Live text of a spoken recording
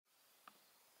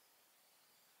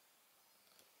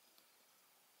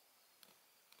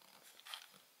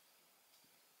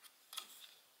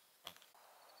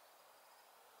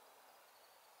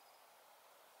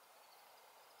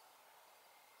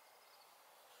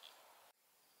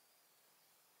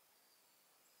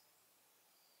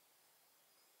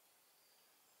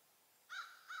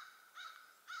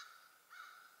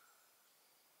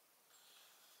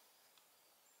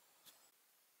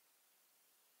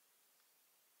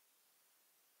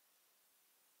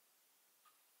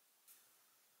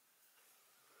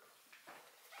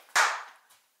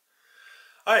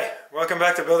Hi, welcome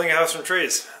back to Building a House from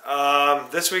Trees.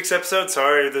 This week's episode,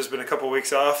 sorry there's been a couple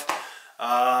weeks off.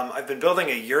 I've been building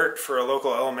a yurt for a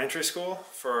local elementary school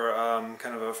for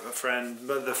kind of a friend,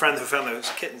 the friend who found those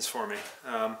kittens for me.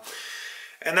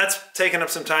 And that's taken up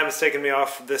some time. It's taken me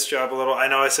off this job a little. I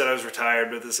know I said I was retired,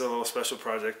 but this is a little special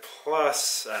project.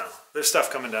 Plus, I don't know, there's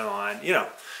stuff coming down the line. You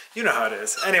know how it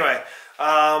is. Anyway,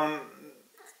 I've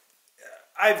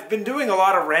been doing a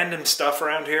lot of random stuff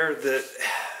around here that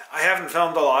I haven't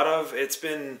filmed a lot of. It's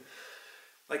been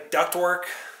like duct work,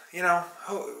 you know.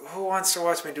 Who wants to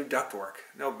watch me do duct work?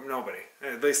 No, nobody.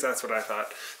 At least that's what I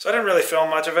thought. So I didn't really film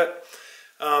much of it.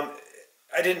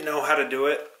 I didn't know how to do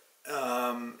it.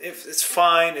 It's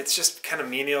fine. It's just kind of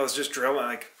menial. It's just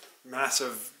drilling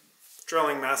massive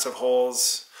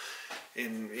holes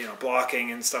in,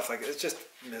 blocking and stuff like that. It's just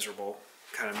miserable,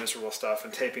 kind of miserable stuff,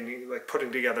 and taping, like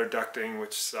putting together ducting,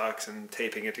 which sucks, and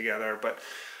taping it together. But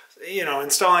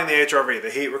installing the HRV, the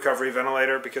heat recovery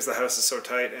ventilator, because the house is so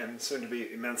tight and soon to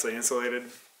be immensely insulated.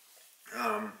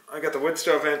 I got the wood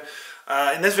stove in.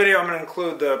 In this video I'm going to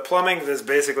include the plumbing. This is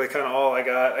basically kind of all I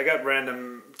got. I got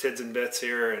random tids and bits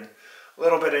here and a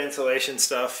little bit of insulation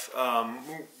stuff.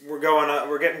 We're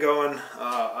getting going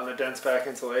on the dense pack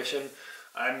insulation.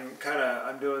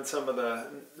 I'm doing some of the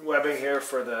webbing here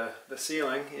for the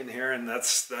ceiling in here, and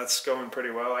that's going pretty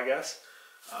well, I guess.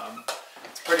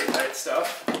 It's pretty tight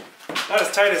stuff. Not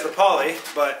as tight as the poly,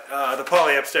 but the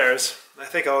poly upstairs. I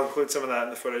think I'll include some of that in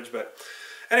the footage. But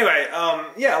anyway,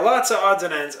 yeah, lots of odds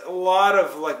and ends. A lot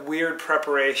of like weird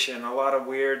preparation, a lot of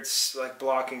weird like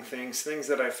blocking things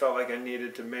that I felt like I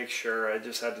needed to make sure. I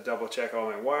just had to double check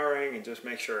all my wiring and just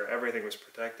make sure everything was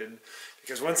protected.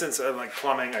 Because once it's like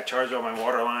plumbing, I charged all my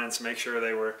water lines to make sure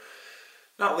they were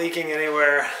not leaking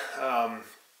anywhere.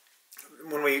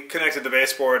 When we connected the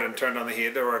baseboard and turned on the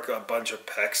heat, there were a bunch of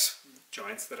PEX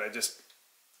joints that I just,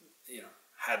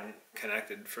 hadn't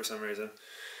connected for some reason.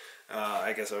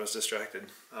 I guess I was distracted.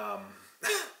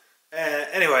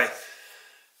 Anyway,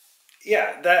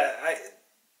 yeah,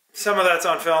 some of that's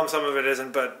on film, some of it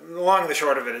isn't, but long and the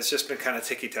short of it, it's just been kind of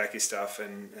ticky-tacky stuff,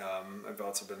 and I've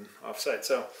also been off-site.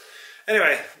 So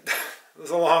anyway, it was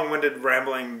a long-winded,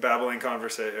 rambling, babbling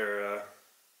conversation, or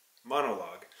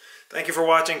monologue. Thank you for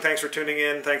watching. Thanks for tuning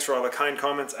in. Thanks for all the kind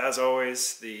comments. As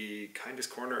always, the kindest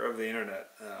corner of the internet.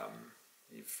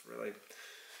 You've really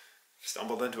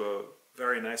stumbled into a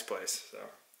very nice place. So,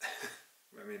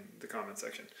 I mean, the comment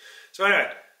section. So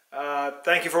anyway,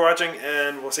 thank you for watching,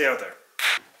 and we'll see you out there.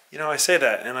 I say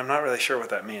that, and I'm not really sure what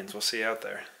that means. We'll see you out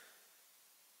there.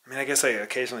 I mean, I guess I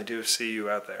occasionally do see you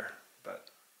out there, but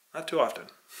not too often.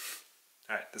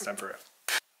 All right, this time for real.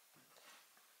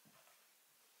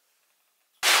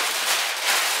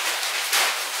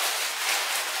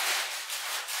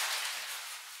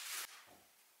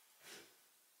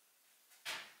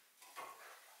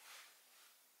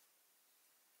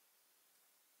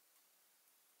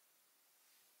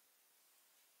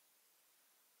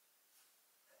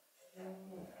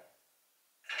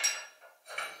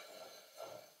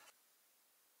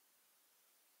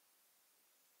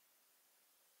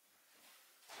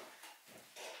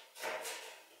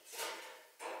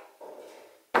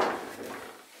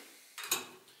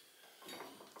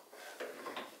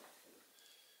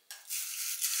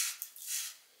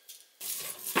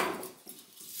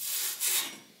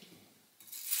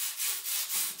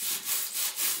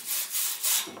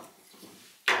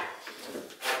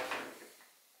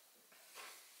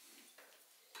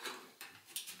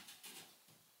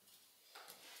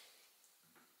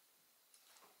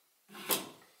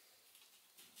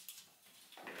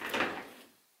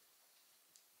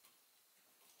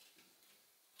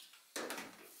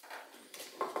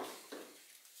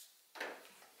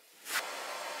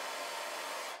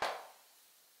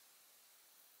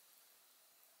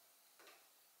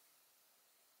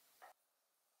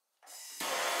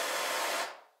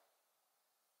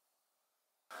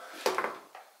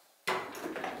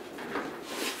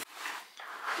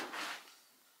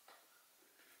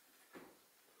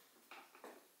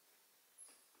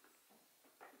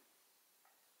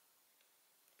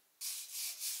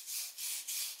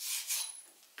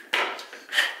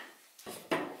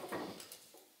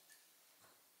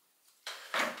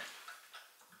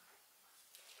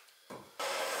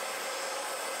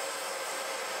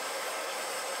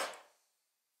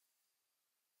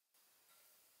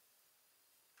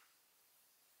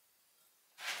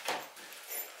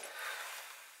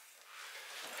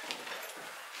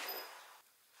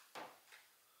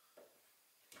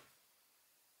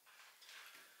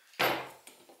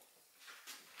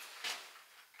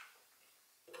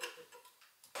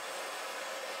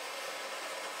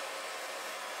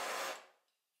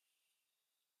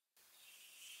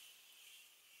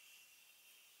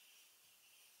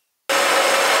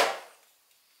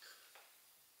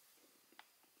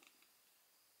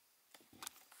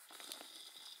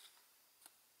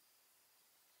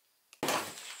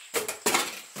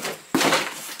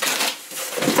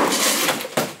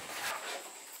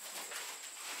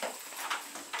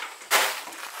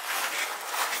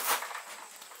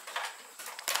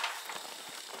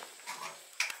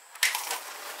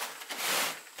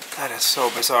 That is so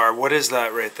bizarre. What is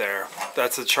that right there?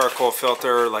 That's a charcoal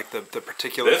filter, like the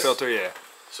particulate filter? Yeah.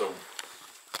 So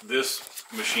this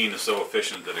machine is so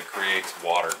efficient that it creates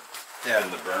water in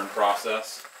the burn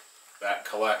process. That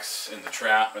collects in the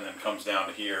trap and then comes down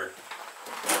to here.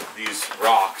 These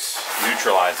rocks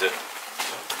neutralize it,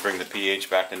 bring the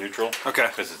pH back to neutral. Okay.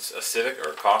 Because it's acidic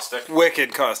or caustic.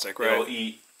 Wicked caustic, right? It'll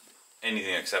eat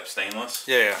anything except stainless.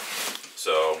 Yeah.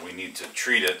 So we need to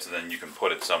treat it so then you can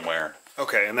put it somewhere.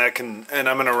 Okay, and that can, and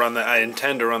I'm gonna run that. I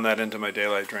intend to run that into my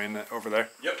daylight drain that over there.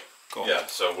 Yep. Cool. Yeah.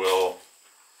 So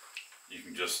you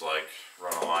can just like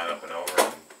run a line up and over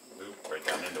and loop right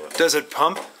down into it. Does it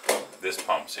pump? This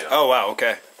pumps, yeah. Oh wow.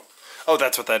 Okay. Oh,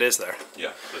 that's what that is there.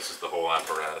 Yeah. This is the whole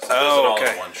apparatus. It Oh, does it all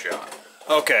okay. in one shot.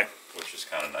 Okay. Which is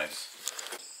kind of nice.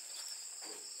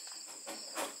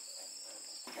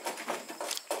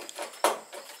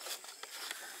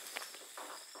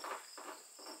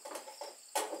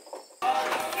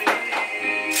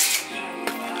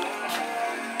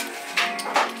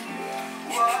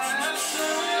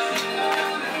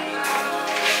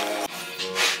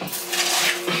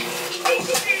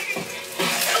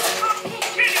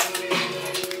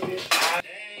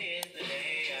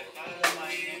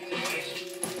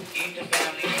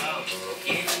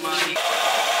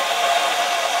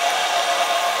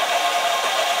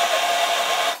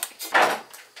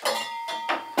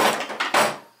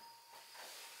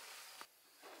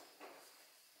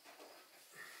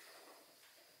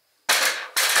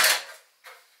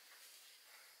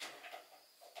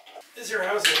 Is your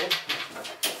house old?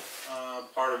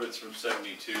 Part of it's from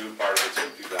 '72, part of it's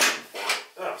from 2004.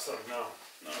 Oh, so no.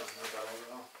 No. That's not that old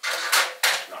at all.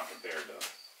 Not compared to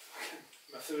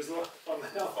Methuselah on the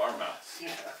hill. farmhouse. Yeah.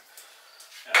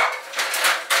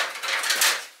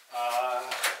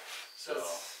 So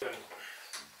it's been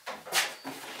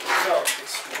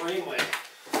extremely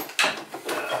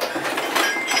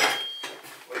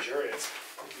luxurious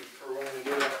for willing to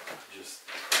do that. Just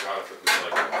forgot if it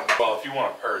was like, well, if you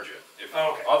want to purge it. If,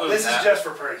 okay. Other This than is that, just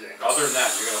for purging. Other than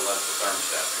that, you're going to let the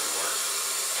thermostat do the work.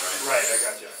 Right? Right, I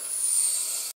got you.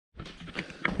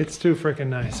 It's too freaking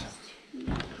nice.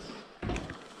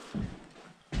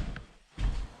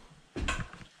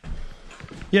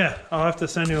 Yeah, I'll have to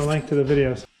send you a link to the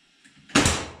videos.